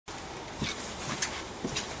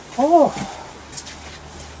Oh.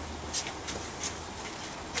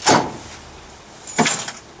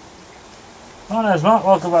 My name's Matt,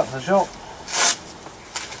 welcome back to the shop.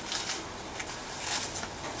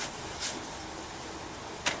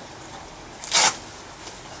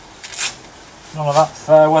 None of that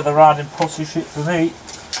fair weather riding pussy shit for me.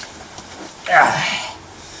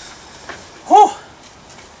 Oh.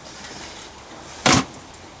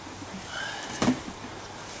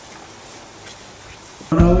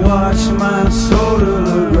 Gonna watch my soul to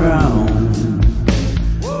the ground.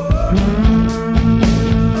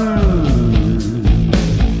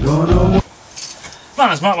 My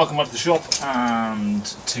name's Matt, welcome back to the shop, and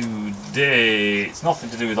today it's nothing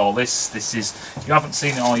to do with all this. This is, you haven't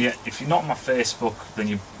seen it all yet. If you're not on my Facebook, then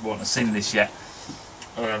you won't have seen this yet.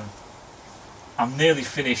 I'm nearly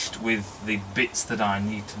finished with the bits that I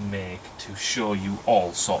need to make to show you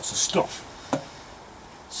all sorts of stuff.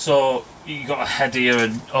 So you got a head here,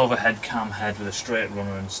 an overhead cam head with a straight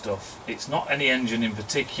runner and stuff. It's not any engine in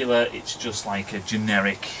particular, it's just like a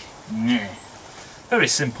generic, very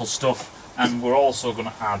simple stuff. And we're also going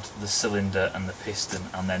to add the cylinder and the piston,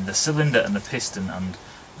 and then the cylinder and the piston and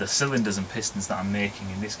the cylinders and pistons that I'm making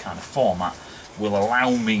in this kind of format will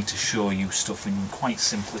allow me to show you stuff in quite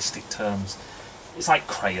simplistic terms. It's like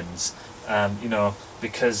crayons, you know,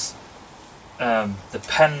 because the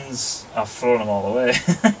pens, I've thrown them all away.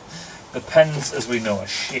 The pens, as we know, are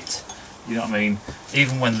shit, you know what I mean?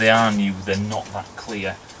 Even when they are new, they're not that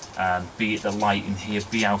clear. Be it the light in here,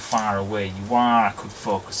 be how far away you are, I could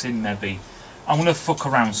focus in maybe. I'm going to fuck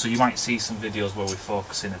around, so you might see some videos where we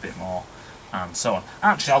focus in a bit more and so on.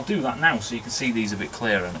 Actually, I'll do that now so you can see these a bit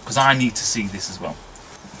clearer, because I need to see this as well.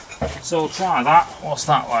 So try that. What's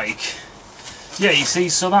that like? Yeah, you see,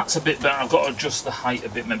 so that's a bit better. I've got to adjust the height a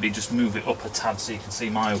bit, maybe just move it up a tad so you can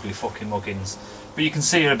see my ugly fucking muggins. But you can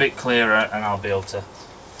see it a bit clearer, and I'll be able to,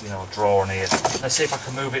 you know, draw on here. Let's see if I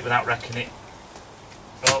can move it without wrecking it.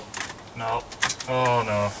 Oh, no. Oh,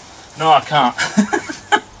 no. No, I can't.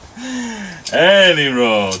 Any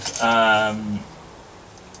road.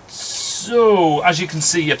 So, as you can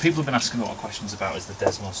see, people have been asking a lot of questions about is the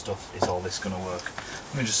Desmo stuff, is all this going to work?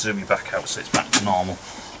 Let me just zoom you back out so it's back to normal,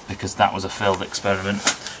 because that was a failed experiment.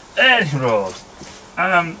 Any road.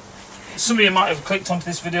 Some of you might have clicked onto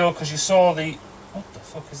this video because you saw the... What the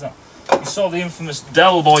fuck is that? You saw the infamous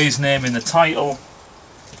Delboy's name in the title.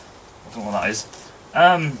 I don't know what that is.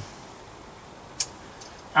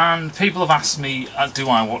 And people have asked me, do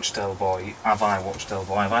I watch Delboy? Have I watched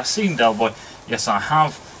Delboy? Have I seen Delboy? Yes, I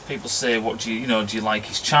have. People say, what do you know, do you like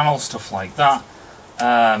his channel? Stuff like that.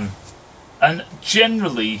 And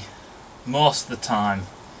generally, most of the time,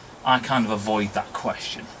 I kind of avoid that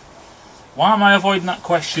question. Why am I avoiding that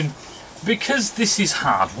question? Because this is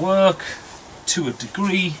hard work, to a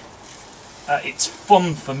degree. It's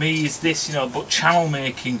fun for me, is this, you know, but channel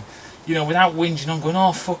making, you know, without whinging on going,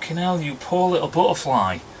 oh fucking hell, you poor little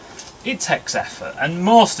butterfly. It takes effort, and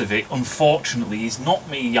most of it, unfortunately, is not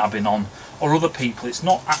me yabbing on, or other people. It's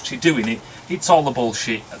not actually doing it. It's all the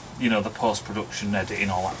bullshit, you know, the post-production, editing,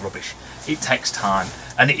 all that rubbish. It takes time,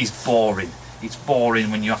 and it is boring. It's boring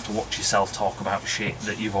when you have to watch yourself talk about shit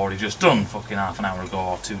that you've already just done fucking half an hour ago,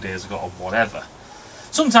 or 2 days ago, or whatever.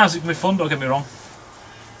 Sometimes it can be fun, don't get me wrong.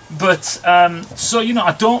 But, so, you know,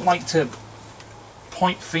 I don't like to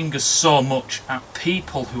point fingers so much at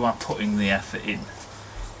people who are putting the effort in.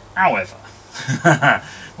 However,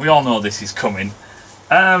 we all know this is coming.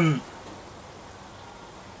 I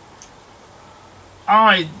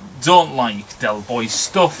don't like Delboy's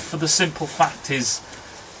stuff for the simple fact is,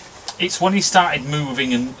 it's when he started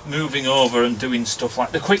moving over and doing stuff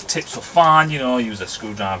like the quick tips were fine, you know, use a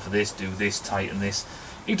screwdriver for this, do this, tighten this.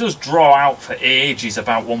 He does draw out for ages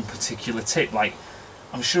about one particular tip, like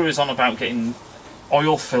I'm sure he's on about getting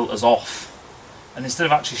oil filters off, and instead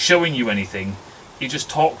of actually showing you anything, he just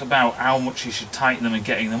talked about how much you should tighten them and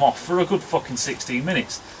getting them off for a good fucking 16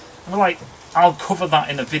 minutes. And we're like, I'll cover that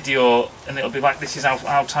in a video, and it'll be like, this is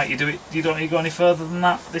how tight you do it. You don't need to go any further than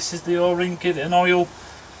that. This is the O-ring, get it in oil,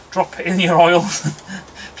 drop it in your oil,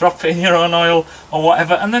 drop it in your own oil, or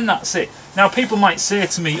whatever, and then that's it. Now people might say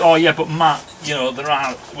to me, oh yeah, but Matt, you know, there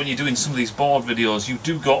are, when you're doing some of these board videos, you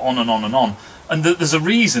do go on and on and on. And there's a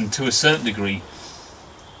reason, to a certain degree.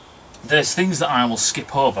 There's things that I will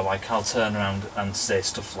skip over, like I'll turn around and say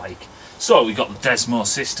stuff like, so we got the Desmo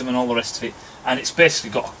system and all the rest of it, and it's basically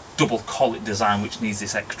got a double collet design which needs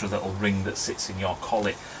this extra little ring that sits in your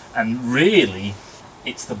collet, and really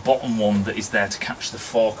it's the bottom one that is there to catch the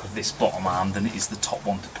fork of this bottom arm than it is the top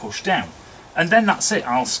one to push down. And then that's it,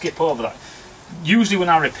 I'll skip over that. Usually when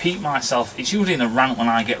I repeat myself, it's usually in a rant when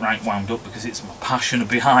I get right wound up because it's my passion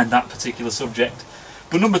behind that particular subject.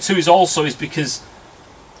 But number two is because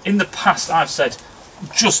in the past I've said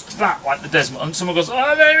just that, like the Desmond, and someone goes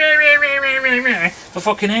oh, for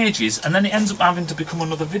fucking ages, and then it ends up having to become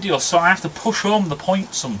another video. So I have to push home the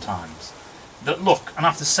point sometimes. That look, and I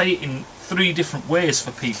have to say it in 3 different ways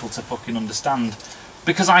for people to fucking understand.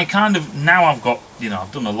 Because I kind of, now I've got, you know,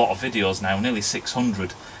 I've done a lot of videos now, nearly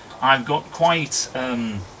 600. I've got quite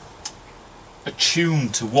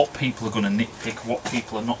attuned to what people are going to nitpick, what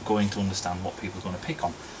people are not going to understand, what people are going to pick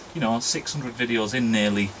on. You know, 600 videos in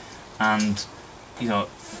nearly, and you know,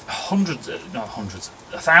 thousands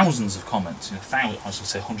of comments. You know, I should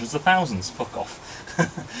say hundreds of thousands. Fuck off.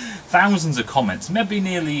 Thousands of comments, maybe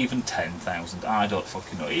nearly even 10,000. I don't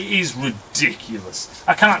fucking know. It is ridiculous.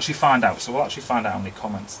 I can actually find out. So we'll actually find out how many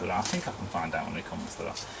comments there are. I think I can find out how many comments there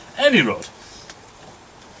are. Any road.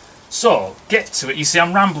 So get to it. You see,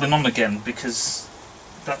 I'm rambling on again because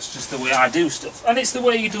that's just the way I do stuff, and it's the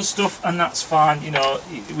way you do stuff, and that's fine. You know,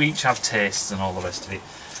 we each have tastes and all the rest of it.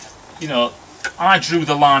 You know, I drew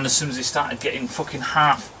the line as soon as he started getting fucking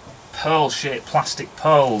half pearl-shaped plastic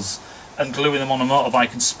pearls and gluing them on a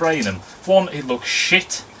motorbike and spraying them. 1, it looks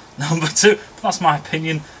shit. Number 2, that's my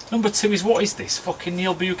opinion. Number 2 is, what is this? Fucking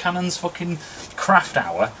Neil Buchanan's fucking craft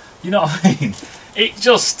hour. You know what I mean? It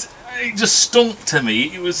just stunk to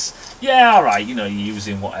me. It was, yeah, alright, you know, you're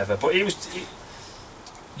using whatever, but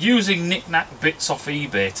using knick-knack bits off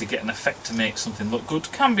eBay to get an effect to make something look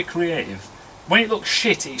good can be creative. When it looks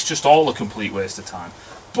shit, it's just all a complete waste of time.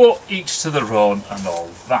 But each to their own and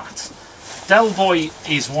all that. Delboy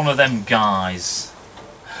is one of them guys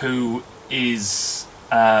who is,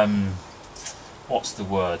 what's the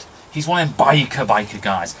word? He's one of them biker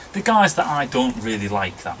guys. The guys that I don't really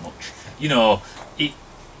like that much. You know,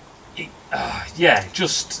 yeah,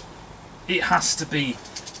 just, it has to be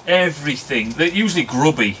everything. Usually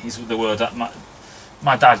grubby is the word that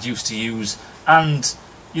my dad used to use. And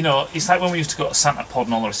you know, it's like when we used to go to Santa Pod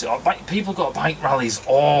and all the rest of it. People go to bike rallies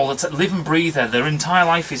all the time, live and breathe there. Their entire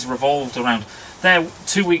life is revolved around their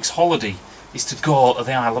 2 weeks holiday is to go to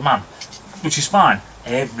the Isle of Man, which is fine.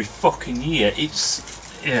 Every fucking year, it's,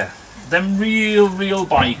 yeah, them real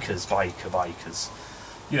bikers,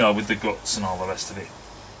 you know, with the guts and all the rest of it.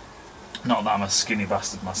 Not that I'm a skinny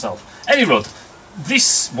bastard myself. Anyway,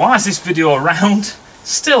 why is this video around?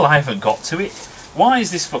 Still, I haven't got to it. Why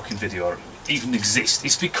is this fucking video even exist?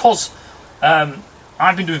 It's because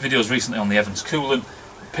I've been doing videos recently on the Evans coolant.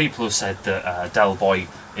 People have said that Delboy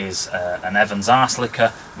is an Evans arse licker,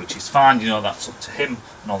 which is fine, you know, that's up to him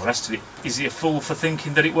and all the rest of it. Is he a fool for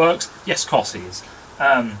thinking that it works? Yes, of course he is.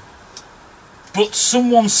 But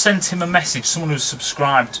someone sent him a message, someone who's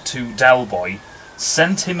subscribed to Delboy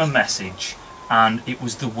sent him a message, and it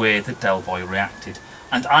was the way that Delboy reacted.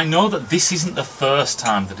 And I know that this isn't the first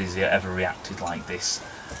time that he's ever reacted like this.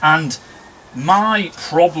 And my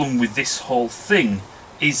problem with this whole thing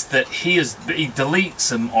is that he deletes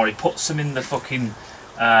them, or he puts them in the fucking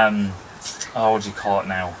oh, what do you call it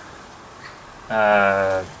now?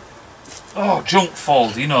 Oh, junk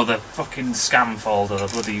folder, you know, the fucking scam folder, the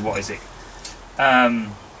bloody, what is it?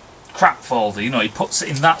 Crap folder, you know, he puts it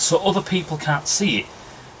in that so other people can't see it.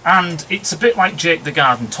 And it's a bit like Jake the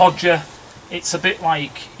Garden Todger. It's a bit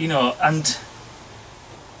like, you know, and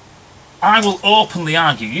I will openly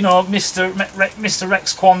argue, you know, Mr.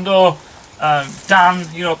 Rex Kwando, Dan,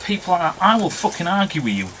 you know, people like that, I will fucking argue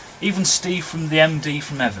with you. Even Steve from the MD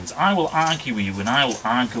from Evans, I will argue with you, and I will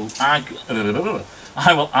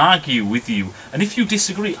argue with you. And if you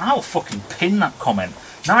disagree, I will fucking pin that comment.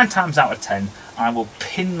 9 times out of 10, I will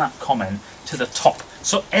pin that comment to the top,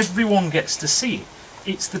 so everyone gets to see it.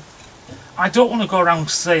 It's the, I don't want to go around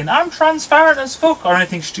saying I'm transparent as fuck or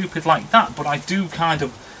anything stupid like that, but I do kind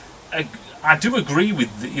of, I do agree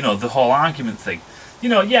with the, you know, the whole argument thing. You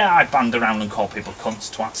know, yeah, I band around and call people cunts,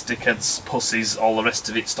 twats, dickheads, pussies, all the rest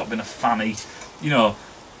of it, stop being a fanny, you know,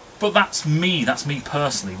 but that's me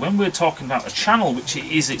personally. When we're talking about a channel which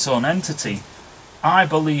is its own entity, I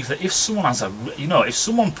believe that if someone has a, you know, if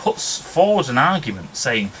someone puts forward an argument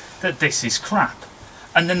saying that this is crap,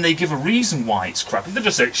 and then they give a reason why it's crap, if they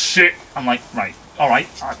just say shit, I'm like, right, alright,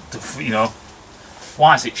 you know,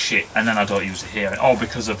 why is it shit? And then I don't use it here. Oh,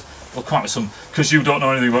 because of, we'll come up with some, because you don't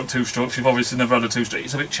know anything about two-strokes, you've obviously never had a two-stroke.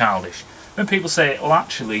 It's a bit childish. When people say, well,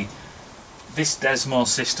 actually, this Desmo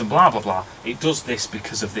system, blah, blah, blah, it does this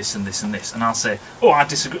because of this and this and this. And I'll say, oh, I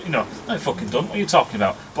disagree, you know, no, fucking done, what are you talking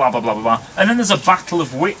about? Blah, blah, blah, blah, blah. And then there's a battle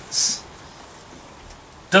of wits.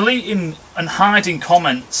 Deleting and hiding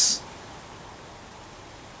comments,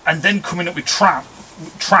 and then coming up with trap,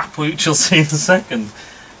 which you'll see in a second.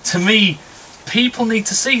 To me, people need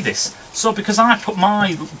to see this. So because I put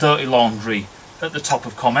my dirty laundry at the top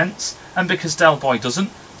of comments, and because Delboy doesn't,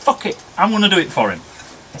 fuck it, I'm going to do it for him.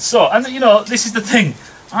 So, and you know, this is the thing,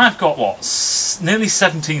 I've got what, nearly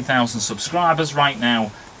 17,000 subscribers right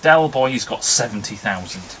now. Delboy's got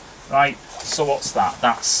 70,000, right? So what's that?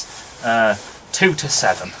 That's 2 to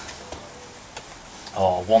 7,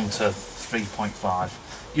 or 1 to 3.5.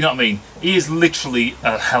 You know what I mean? He is literally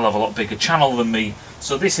a hell of a lot bigger channel than me,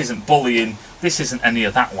 so this isn't bullying, this isn't any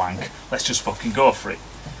of that wank. Let's just fucking go for it.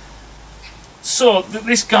 So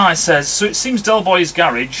this guy says, so it seems Delboy's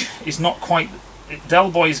garage is not quite.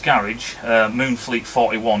 Delboy's garage, Moonfleet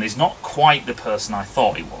 41, is not quite the person I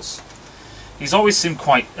thought he was. He's always seemed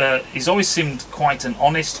quite an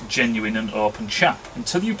honest, genuine, and open chap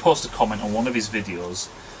until you post a comment on one of his videos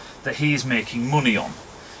that he is making money on.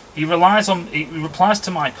 He replies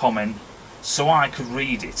to my comment so I could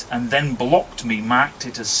read it, and then blocked me, marked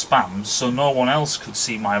it as spam so no one else could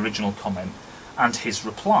see my original comment and his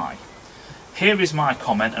reply. Here is my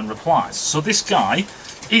comment and replies. So this guy,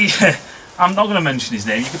 I'm not going to mention his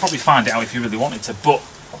name, you could probably find it out if you really wanted to, but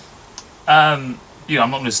you know,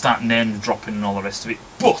 I'm not going to start name dropping and all the rest of it,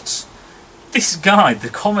 but this guy, the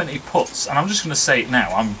comment he puts, and I'm just going to say it now,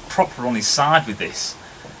 I'm proper on his side with this,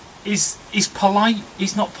 he's polite,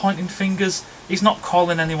 he's not pointing fingers, he's not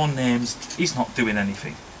calling anyone names, he's not doing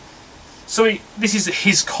anything. So this is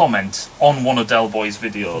his comment on one of Delboy's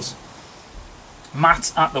videos.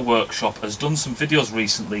 Matt at the workshop has done some videos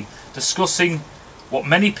recently discussing what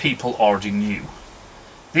many people already knew,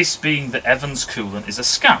 this being that Evans coolant is a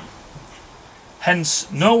scam.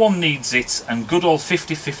 Hence, no one needs it, and good old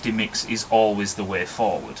 50-50 mix is always the way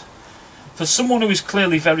forward. For someone who is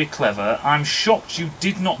clearly very clever, I'm shocked you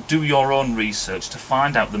did not do your own research to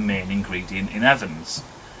find out the main ingredient in Evans,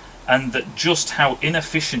 and that just how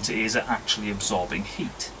inefficient it is at actually absorbing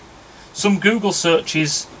heat. Some Google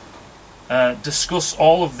searches discuss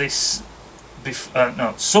all of this.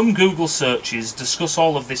 Some Google searches discuss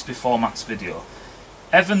all of this before Matt's video.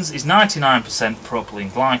 Evans is 99% propylene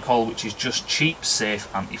glycol, which is just cheap,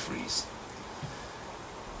 safe antifreeze.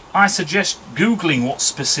 I suggest googling what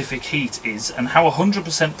specific heat is and how 100%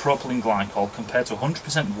 propylene glycol compared to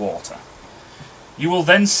 100% water. You will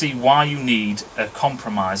then see why you need a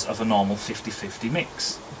compromise of a normal 50-50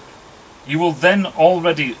 mix. You will then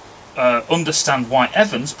already understand why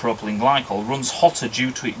Evans propylene glycol runs hotter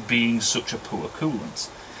due to it being such a poor coolant.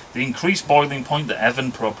 The increased boiling point that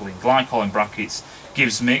Evan propylene glycol in brackets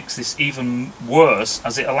gives makes this even worse,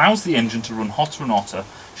 as it allows the engine to run hotter and hotter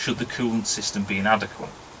should the coolant system be inadequate.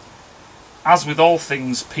 As with all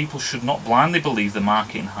things, people should not blindly believe the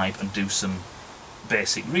marketing hype and do some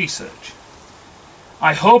basic research.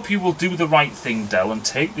 I hope you will do the right thing, Del, and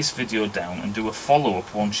take this video down and do a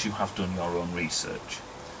follow-up once you have done your own research.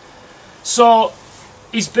 So,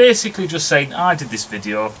 he's basically just saying, I did this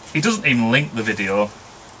video. He doesn't even link the video.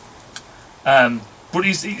 But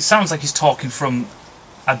it sounds like he's talking from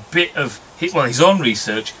a bit of his own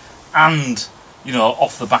research and, you know,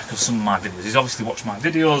 off the back of some of my videos. He's obviously watched my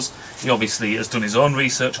videos, he obviously has done his own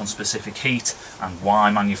research on specific heat and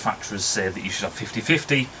why manufacturers say that you should have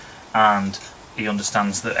 50-50, and he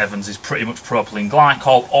understands that Evans is pretty much propylene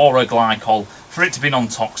glycol or a glycol. For it to be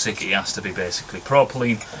non-toxic, it has to be basically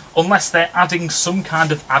propylene, unless they're adding some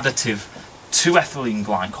kind of additive to ethylene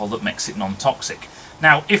glycol that makes it non-toxic.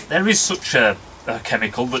 Now, if there is such a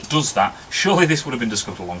chemical that does that, surely this would have been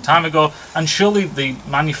discovered a long time ago, and surely the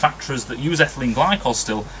manufacturers that use ethylene glycol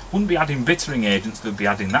still wouldn't be adding bittering agents, they'd be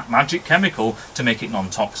adding that magic chemical to make it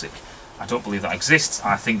non-toxic. I don't believe that exists.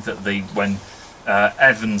 I think that when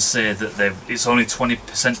Evans say that it's only 20%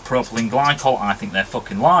 propylene glycol, I think they're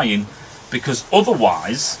fucking lying, because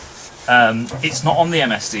otherwise it's not on the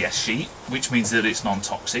MSDS sheet, which means that it's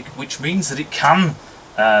non-toxic, which means that it can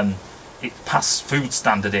pass Food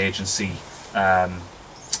Standard Agency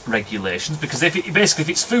regulations, because if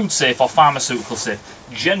it's food safe or pharmaceutical safe,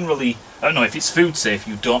 generally, if it's food safe,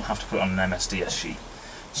 you don't have to put it on an MSDS sheet,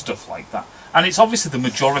 stuff like that. And it's obviously the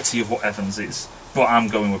majority of what Evans is, but I'm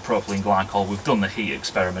going with propylene glycol. We've done the heat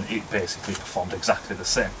experiment, it basically performed exactly the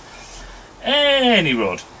same. Any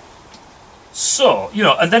road. So, you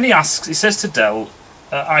know, and then he says to Del,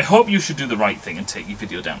 I hope you should do the right thing and take your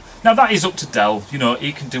video down. Now that is up to Del, you know,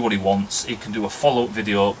 he can do what he wants, he can do a follow-up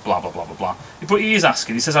video, blah blah blah blah blah. But he is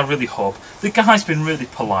asking, he says, I really hope. The guy's been really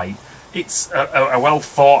polite, it's a well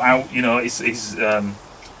thought out, you know, his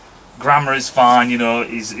grammar is fine, you know,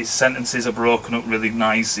 his sentences are broken up really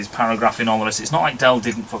nice, his paragraphing, all the rest. It's not like Del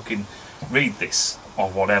didn't fucking read this, or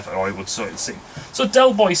whatever, or he would so it seem. So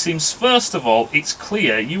Delboy seems, first of all, it's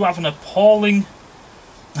clear you have an appalling...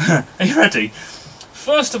 Are you ready?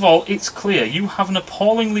 First of all, it's clear you have an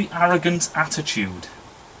appallingly arrogant attitude.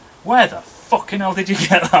 Where the fucking hell did you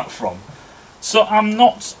get that from? So I'm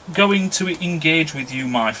not going to engage with you,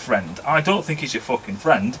 my friend. I don't think he's your fucking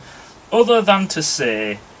friend, other than to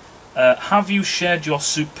say, have you shared your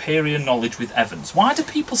superior knowledge with Evans? Why do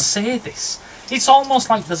people say this? It's almost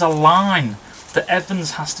like there's a line that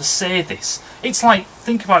Evans has to say this. It's like,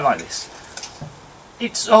 think about it like this.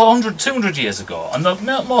 It's 100, 200 years ago, and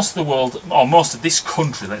most of the world, or most of this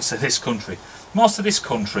country, let's say this country, most of this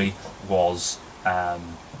country was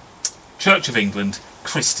Church of England,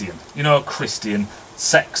 Christian. You know, Christian,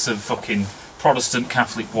 sects of fucking Protestant,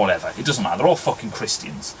 Catholic, whatever. It doesn't matter, they're all fucking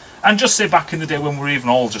Christians. And just say back in the day when we were even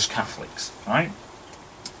all just Catholics, right?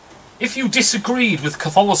 If you disagreed with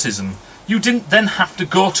Catholicism, you didn't then have to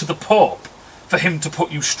go to the Pope for him to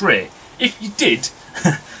put you straight. If you did,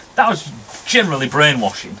 that was generally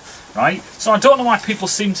brainwashing, right? So I don't know why people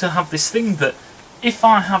seem to have this thing that if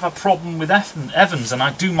I have a problem with Evans and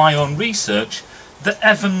I do my own research, that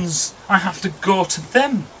Evans, I have to go to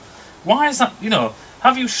them. Why is that, you know,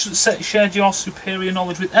 have you shared your superior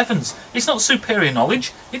knowledge with Evans? It's not superior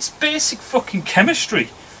knowledge, it's basic fucking chemistry.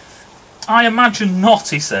 I imagine not,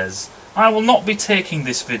 he says. I will not be taking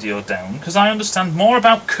this video down because I understand more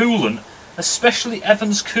about coolant, especially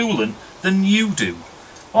Evans coolant, than you do.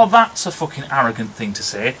 Well, that's a fucking arrogant thing to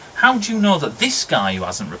say. How do you know that this guy who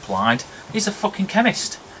hasn't replied is a fucking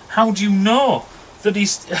chemist? How do you know that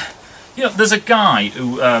he's... You know, there's a guy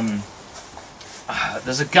who...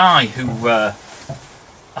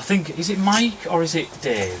 I think, is it Mike or is it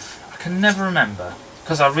Dave? I can never remember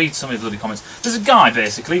because I read some of the bloody comments. There's a guy,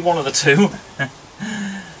 basically, one of the two.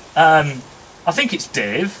 I think it's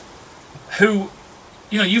Dave, who,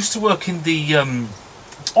 you know, used to work in the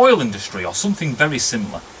oil industry or something very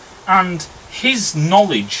similar, and his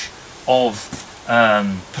knowledge of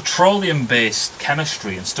petroleum-based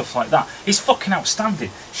chemistry and stuff like that is fucking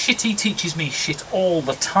outstanding. Shit, he teaches me shit all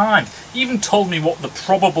the time. He even told me what the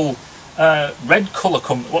probable red colour,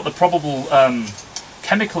 what the probable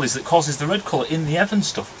chemical is that causes the red colour in the Evans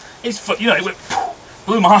stuff. It's, you know, it went,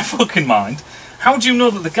 blew my fucking mind. How do you know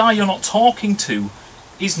that the guy you're not talking to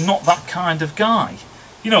is not that kind of guy?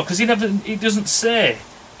 You know, because he doesn't say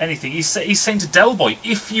anything. He's saying to Delboy,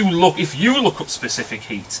 if you look up specific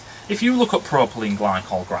heat, if you look up propylene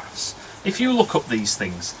glycol graphs, if you look up these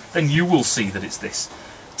things, then you will see that it's this.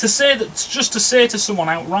 To say that, just to say to someone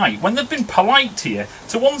outright, when they've been polite to you,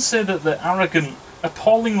 to one say that they're arrogant,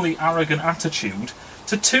 appallingly arrogant attitude,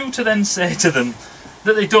 to two to then say to them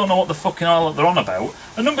that they don't know what the fucking hell they're on about,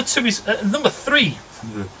 and number three,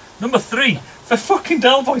 for fucking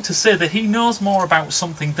Delboy to say that he knows more about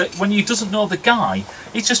something that when he doesn't know the guy,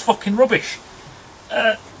 it's just fucking rubbish.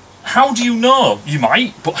 How do you know? You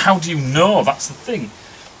might, but how do you know? That's the thing.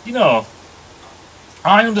 You know,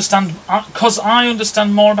 I understand, because I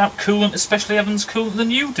understand more about coolant, especially Evans coolant,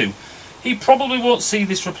 than you do. He probably won't see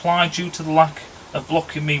this reply due to the lack of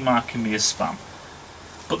blocking me, marking me as spam.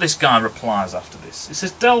 But this guy replies after this. It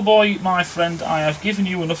says, Delboy, my friend, I have given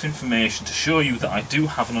you enough information to show you that I do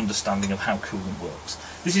have an understanding of how coolant works.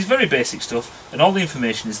 This is very basic stuff, and all the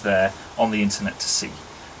information is there on the internet to see.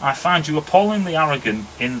 I find you appallingly arrogant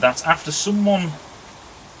in that after someone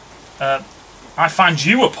has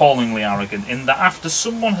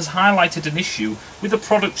highlighted an issue with the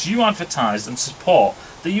products you advertise and support,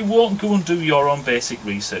 that you won't go and do your own basic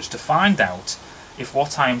research to find out if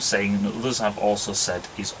what I am saying and others have also said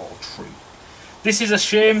is all true. This is a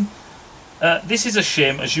shame.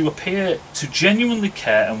 As you appear to genuinely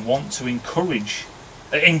care and want to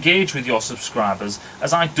engage with your subscribers,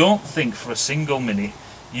 as I don't think for a single minute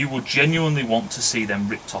you would genuinely want to see them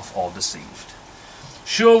ripped off or deceived.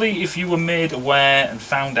 Surely, if you were made aware and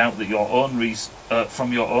found out that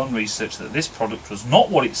from your own research that this product was not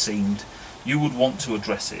what it seemed, you would want to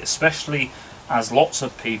address it, especially as lots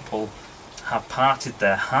of people have parted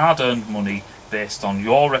their hard-earned money based on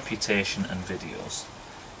your reputation and videos.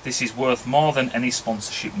 This is worth more than any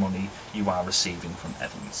sponsorship money you are receiving from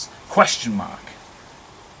Evans. Question mark.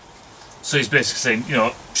 So he's basically saying, you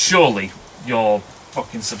know, surely your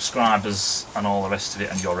fucking subscribers and all the rest of it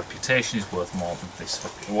and your reputation is worth more than this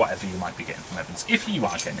fucking whatever you might be getting from Evans. If you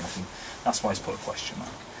are getting anything, that's why he's put a question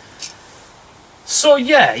mark. So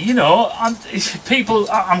yeah, you know, I'm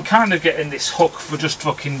kind of getting this hook for just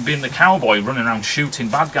fucking being the cowboy running around shooting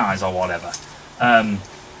bad guys or whatever.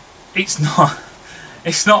 It's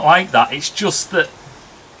not like that. It's just that,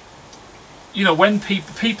 you know, when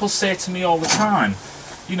people say to me all the time,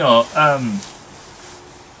 you know,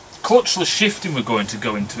 clutchless shifting we're going to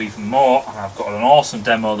go into even more, and I've got an awesome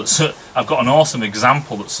demo I've got an awesome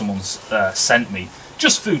example that someone's sent me.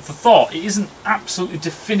 Just food for thought. It isn't absolutely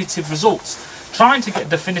definitive results. Trying to get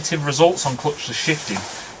definitive results on clutchless shifting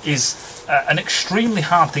is an extremely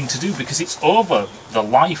hard thing to do because it's over the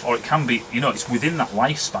life, or it can be, you know, it's within that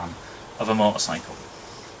lifespan of a motorcycle.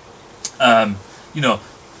 You know,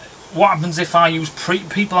 what happens if I use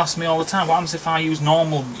people ask me all the time, what happens if I use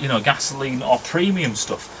normal, you know, gasoline or premium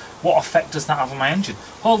stuff? What effect does that have on my engine?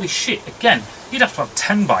 Holy shit, again, you'd have to have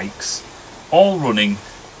 10 bikes all running,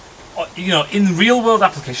 you know, in real world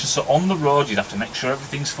applications. So on the road, you'd have to make sure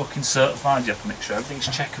everything's fucking certified, you have to make sure everything's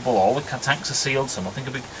checkable, all the tanks are sealed so nothing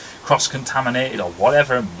can be cross-contaminated or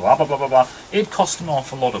whatever, and blah blah blah blah blah. It'd cost an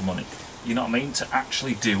awful lot of money, you know what I mean, to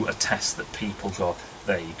actually do a test that people go,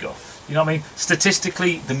 there you go. You know what I mean?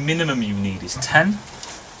 Statistically, the minimum you need is 10.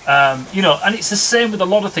 You know, and it's the same with a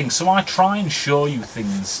lot of things. So I try and show you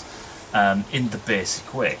things in the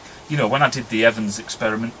basic way. You know, when I did the Evans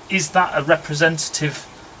experiment, is that a representative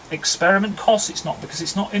experiment? Of course it's not, because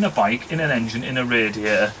it's not in a bike, in an engine, in a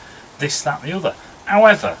radiator, this, that, and the other.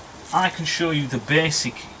 However, I can show you the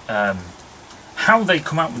basic, how they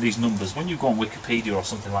come out with these numbers. When you go on Wikipedia or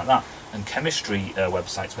something like that, and chemistry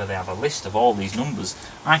websites where they have a list of all these numbers,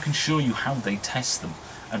 I can show you how they test them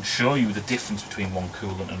and show you the difference between one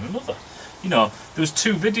coolant and another. You know, there was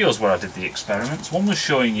 2 videos where I did the experiments. One was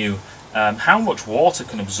showing you how much water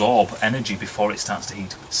can absorb energy before it starts to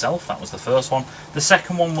heat up itself. That was the first one. The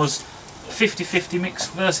second one was 50-50 mix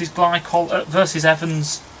versus glycol versus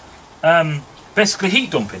Evans, basically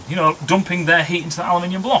heat dumping. You know, dumping their heat into the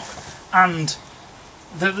aluminium block, and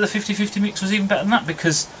the 50-50 mix was even better than that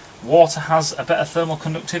because water has a better thermal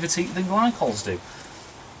conductivity than glycols do.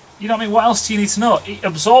 You know what I mean? What else do you need to know? It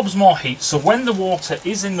absorbs more heat, so when the water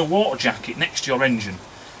is in the water jacket next to your engine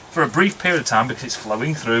for a brief period of time, because it's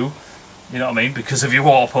flowing through, you know what I mean, because of your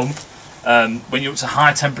water pump, when you're up to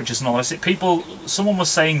high temperatures and all this, someone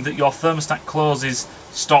was saying that your thermostat closes,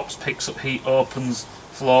 stops, picks up heat, opens,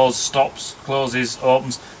 flows, stops, closes,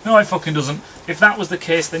 opens. No, it fucking doesn't. If that was the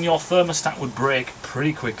case, then your thermostat would break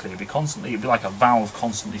pretty quickly. It'd be like a valve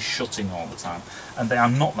constantly shutting all the time, and they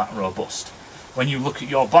are not that robust. When you look at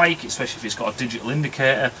your bike, especially if it's got a digital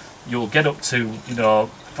indicator, you'll get up to, you know,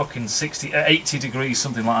 fucking 80 degrees,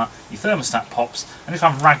 something like that. Your thermostat pops, and if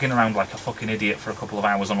I'm ragging around like a fucking idiot for a couple of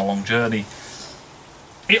hours on a long journey,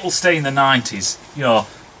 it'll stay in the 90s, you know,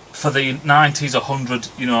 for the 90s, 100,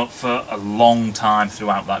 you know, for a long time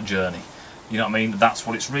throughout that journey. You know what I mean? That's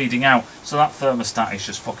what it's reading out. So that thermostat is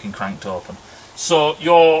just fucking cranked open. So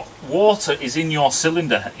your water is in your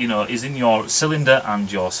cylinder, you know, is in your cylinder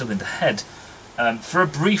and your cylinder head for a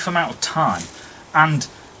brief amount of time. And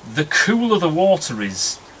the cooler the water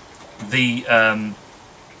is, the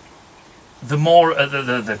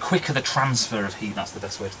quicker the transfer of heat. That's the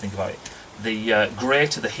best way to think about it. The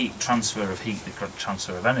greater the heat transfer of heat, the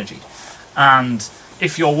transfer of energy. And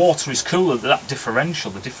if your water is cooler, that differential,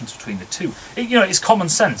 the difference between the two, you know, it's common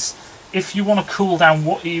sense. If you want to cool down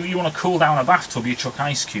a bathtub, you chuck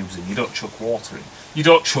ice cubes in. You don't chuck water in. You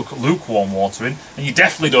don't chuck lukewarm water in, and you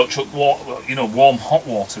definitely don't chuck warm hot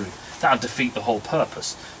water in. That would defeat the whole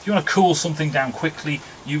purpose. If you want to cool something down quickly,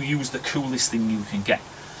 you use the coolest thing you can get.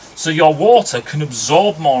 So your water can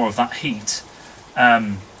absorb more of that heat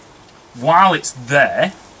while it's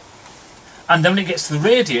there, and then when it gets to the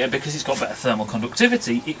radiator, because it's got better thermal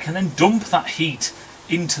conductivity, it can then dump that heat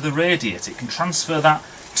into the radiator. It can transfer that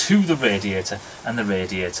to the radiator, and the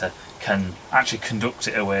radiator can actually conduct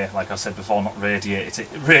it away, like I said before, not radiate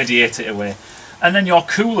it away. And then your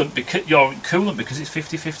coolant, because it's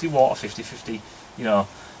 50-50 water, 50-50, you know,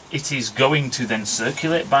 it is going to then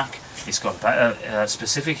circulate back. It's got better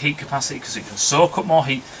specific heat capacity because it can soak up more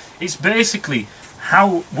heat. It's basically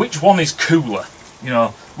which one is cooler, you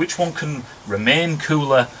know, which one can remain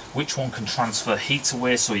cooler, which one can transfer heat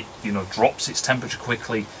away so it, you know, drops its temperature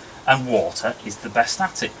quickly, and water is the best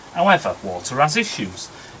at it. However, water has issues.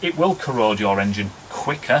 It will corrode your engine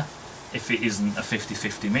quicker if it isn't a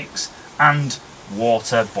 50-50 mix, and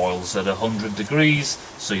water boils at 100 degrees,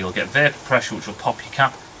 so you'll get vapor pressure which will pop your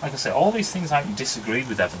cap. Like I say, all these things I disagreed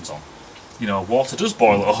with Evans on. You know, water does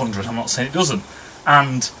boil at 100, I'm not saying it doesn't,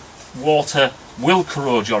 and water will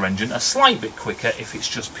corrode your engine a slight bit quicker if it's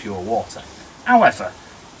just pure water. However,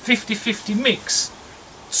 50-50 mix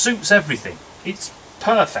suits everything. It's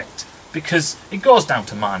perfect because it goes down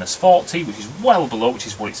to -40, which is well below, which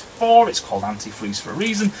is what it's for. It's called antifreeze for a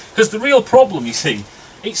reason, because the real problem, you see,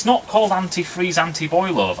 it's not called antifreeze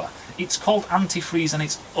anti-boil over. It's called antifreeze, and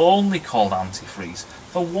it's only called antifreeze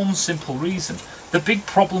for one simple reason. The big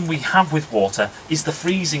problem we have with water is the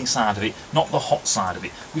freezing side of it, not the hot side of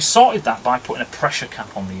it. We sorted that by putting a pressure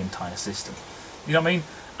cap on the entire system. You know what I mean?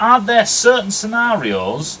 Are there certain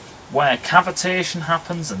scenarios where cavitation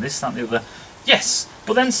happens and this, that and the other? Yes,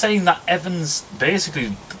 but then saying that Evans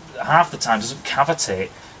basically half the time doesn't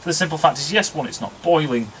cavitate For the simple fact is, yes, one, it's not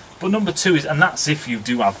boiling, but number two is, and that's if you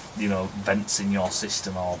do have, you know, vents in your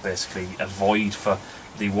system, or basically a void for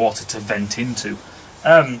the water to vent into.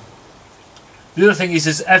 The other thing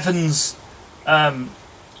is Evans,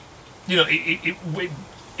 you know, it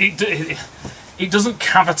doesn't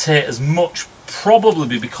cavitate as much,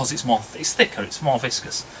 probably because it's thicker, it's more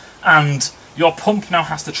viscous, and your pump now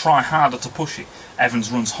has to try harder to push it.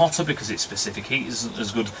 Evans runs hotter because its specific heat isn't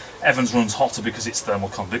as good. Evans runs hotter because its thermal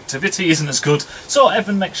conductivity isn't as good. So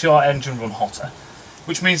Evans makes your engine run hotter,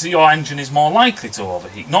 which means that your engine is more likely to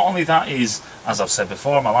overheat. Not only that is, as I've said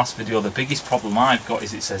before in my last video, the biggest problem I've got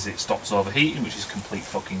is it says it stops overheating, which is complete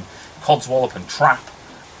fucking codswallop and trap.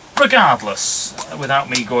 Regardless, without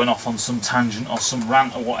me going off on some tangent or some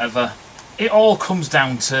rant or whatever, it all comes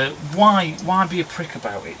down to why be a prick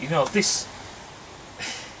about it? You know, this...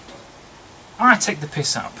 I take the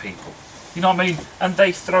piss out of people, you know what I mean, and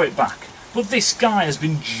they throw it back. But this guy has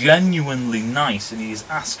been genuinely nice and he is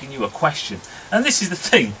asking you a question. And this is the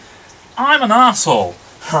thing, I'm an arsehole,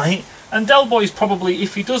 right? And Delboy is probably,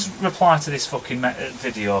 if he does reply to this fucking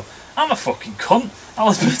video, I'm a fucking cunt.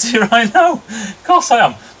 I'll admit to you right now. Of course I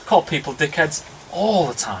am. I call people dickheads all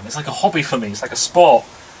the time. It's like a hobby for me, it's like a sport.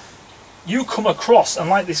 You come across, and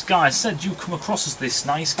like this guy said, you come across as this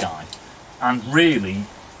nice guy, and really,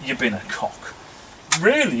 you've been a cock.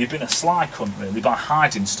 Really, you've been a sly cunt, really, by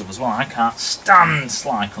hiding stuff as well. I can't stand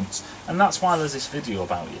sly cunts. And that's why there's this video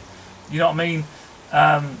about you. You know what I mean?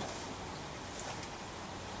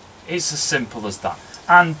 It's as simple as that.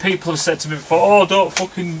 And people have said to me before, oh,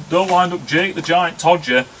 don't wind up Jake the Giant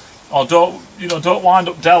Todger, or don't wind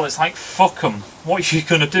up Del. It's like, fuck 'em. What are you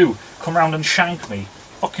gonna do? Come round and shank me?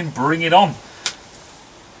 Fucking bring it on.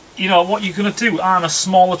 You know, what you're going to do? I'm a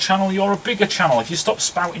smaller channel, you're a bigger channel. If you stop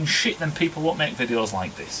spouting shit, then people won't make videos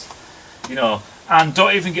like this. You know, and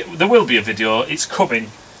don't even get... There will be a video, it's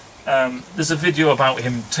coming. There's a video about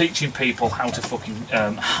him teaching people how to fucking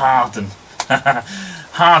harden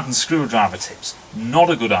screwdriver tips. Not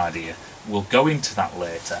a good idea. We'll go into that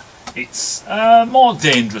later. It's more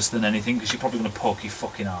dangerous than anything, because you're probably going to poke your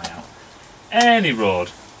fucking eye out. Any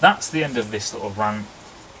road, that's the end of this little rant.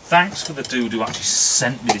 Thanks for the dude who actually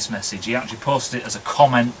sent me this message. He actually posted it as a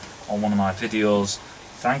comment on one of my videos.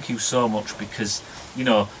 Thank you so much, because, you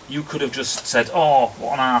know, you could have just said, oh,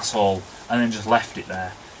 what an arsehole, and then just left it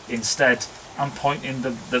there. Instead, I'm pointing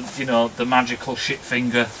the magical shit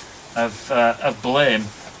finger of blame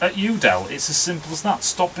at you, Del. It's as simple as that.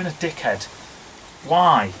 Stop being a dickhead.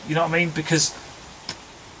 Why? You know what I mean? Because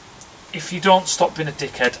if you don't stop being a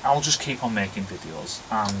dickhead, I'll just keep on making videos,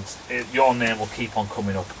 and your name will keep on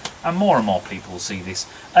coming up, and more people will see this.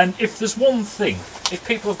 And if there's one thing, if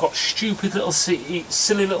people have got stupid little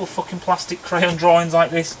silly little fucking plastic crayon drawings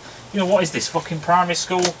like this, you know, what is this, fucking primary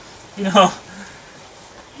school? You know,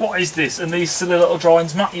 what is this? And these silly little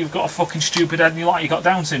drawings, Matt, you've got a fucking stupid head and you got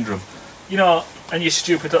Down syndrome. You know, and your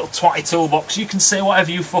stupid little twatty toolbox, you can say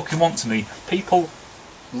whatever you fucking want to me. People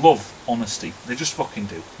love honesty. They just fucking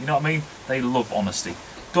do. You know what I mean? They love honesty.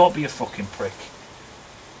 Don't be a fucking prick.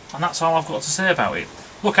 And that's all I've got to say about it.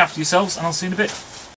 Look after yourselves, and I'll see you in a bit.